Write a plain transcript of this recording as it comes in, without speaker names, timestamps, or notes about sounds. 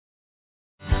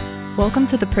Welcome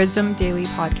to the Prism Daily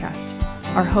Podcast.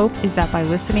 Our hope is that by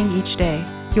listening each day,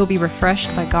 you'll be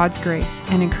refreshed by God's grace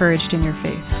and encouraged in your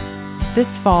faith.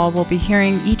 This fall, we'll be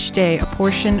hearing each day a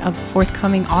portion of the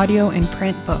forthcoming audio and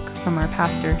print book from our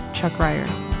pastor, Chuck Ryer.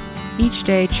 Each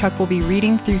day, Chuck will be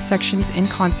reading through sections in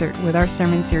concert with our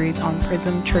sermon series on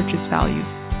Prism Church's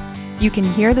values. You can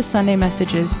hear the Sunday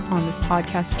messages on this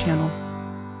podcast channel.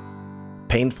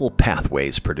 Painful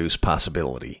pathways produce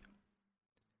possibility.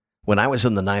 When I was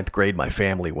in the 9th grade, my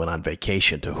family went on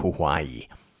vacation to Hawaii.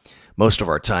 Most of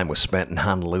our time was spent in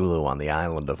Honolulu on the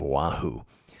island of Oahu.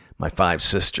 My 5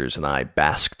 sisters and I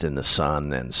basked in the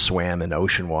sun and swam in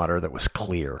ocean water that was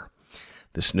clear.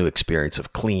 This new experience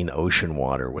of clean ocean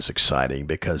water was exciting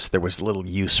because there was little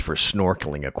use for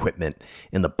snorkeling equipment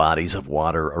in the bodies of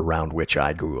water around which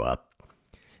I grew up.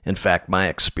 In fact, my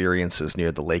experiences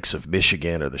near the lakes of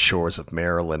Michigan or the shores of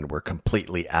Maryland were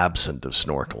completely absent of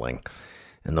snorkeling.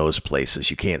 In those places,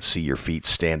 you can't see your feet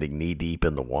standing knee-deep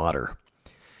in the water.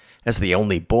 As the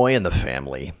only boy in the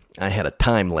family, I had a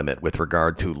time limit with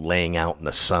regard to laying out in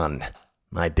the sun.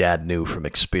 My dad knew from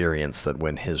experience that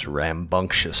when his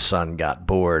rambunctious son got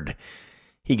bored,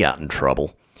 he got in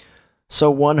trouble. So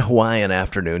one Hawaiian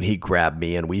afternoon, he grabbed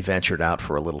me and we ventured out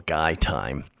for a little guy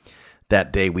time.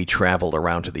 That day, we traveled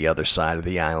around to the other side of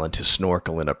the island to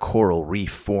snorkel in a coral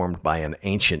reef formed by an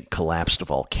ancient collapsed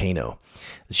volcano.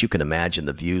 As you can imagine,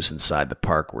 the views inside the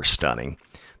park were stunning.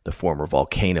 The former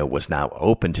volcano was now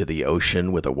open to the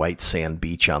ocean with a white sand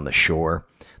beach on the shore.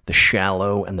 The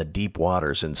shallow and the deep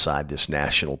waters inside this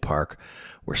national park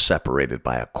were separated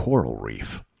by a coral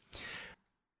reef.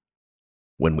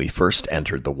 When we first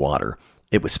entered the water,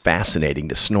 it was fascinating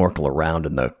to snorkel around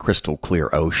in the crystal clear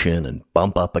ocean and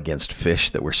bump up against fish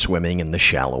that were swimming in the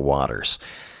shallow waters.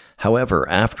 However,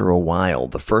 after a while,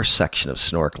 the first section of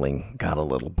snorkeling got a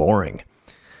little boring.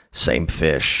 Same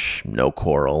fish, no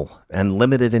coral, and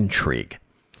limited intrigue.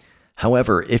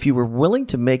 However, if you were willing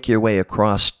to make your way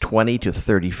across 20 to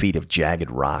 30 feet of jagged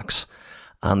rocks,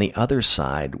 on the other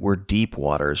side were deep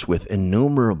waters with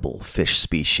innumerable fish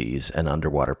species and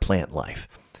underwater plant life.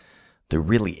 The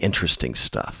really interesting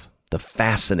stuff, the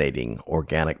fascinating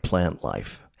organic plant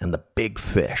life, and the big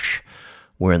fish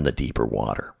were in the deeper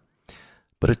water.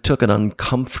 But it took an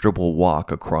uncomfortable walk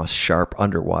across sharp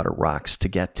underwater rocks to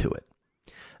get to it.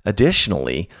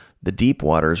 Additionally, the deep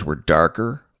waters were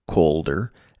darker,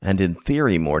 colder, and in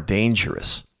theory more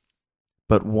dangerous.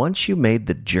 But once you made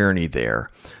the journey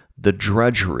there, the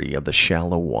drudgery of the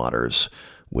shallow waters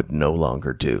would no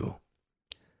longer do.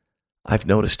 I've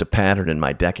noticed a pattern in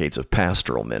my decades of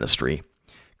pastoral ministry.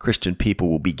 Christian people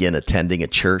will begin attending a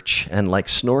church, and like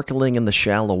snorkeling in the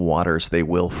shallow waters, they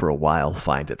will for a while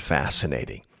find it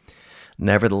fascinating.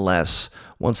 Nevertheless,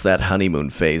 once that honeymoon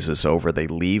phase is over, they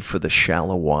leave for the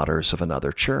shallow waters of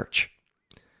another church.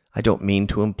 I don't mean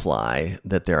to imply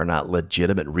that there are not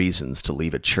legitimate reasons to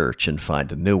leave a church and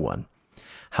find a new one.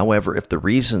 However, if the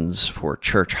reasons for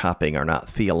church hopping are not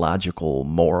theological,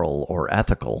 moral, or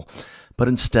ethical, but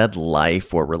instead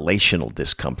life or relational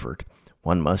discomfort,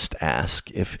 one must ask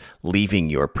if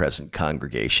leaving your present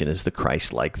congregation is the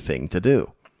Christ-like thing to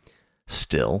do.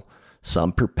 Still,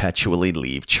 some perpetually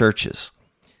leave churches.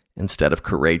 Instead of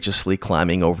courageously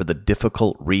climbing over the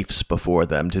difficult reefs before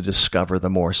them to discover the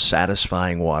more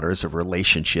satisfying waters of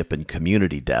relationship and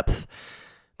community depth,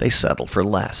 they settle for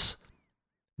less.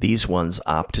 These ones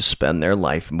opt to spend their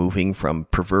life moving from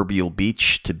proverbial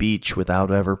beach to beach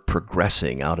without ever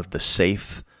progressing out of the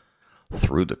safe,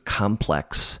 through the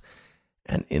complex,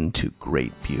 and into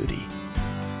great beauty.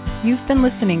 You've been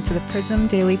listening to the Prism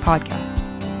Daily Podcast.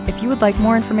 If you would like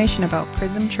more information about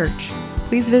Prism Church,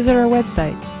 please visit our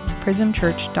website,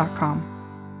 prismchurch.com.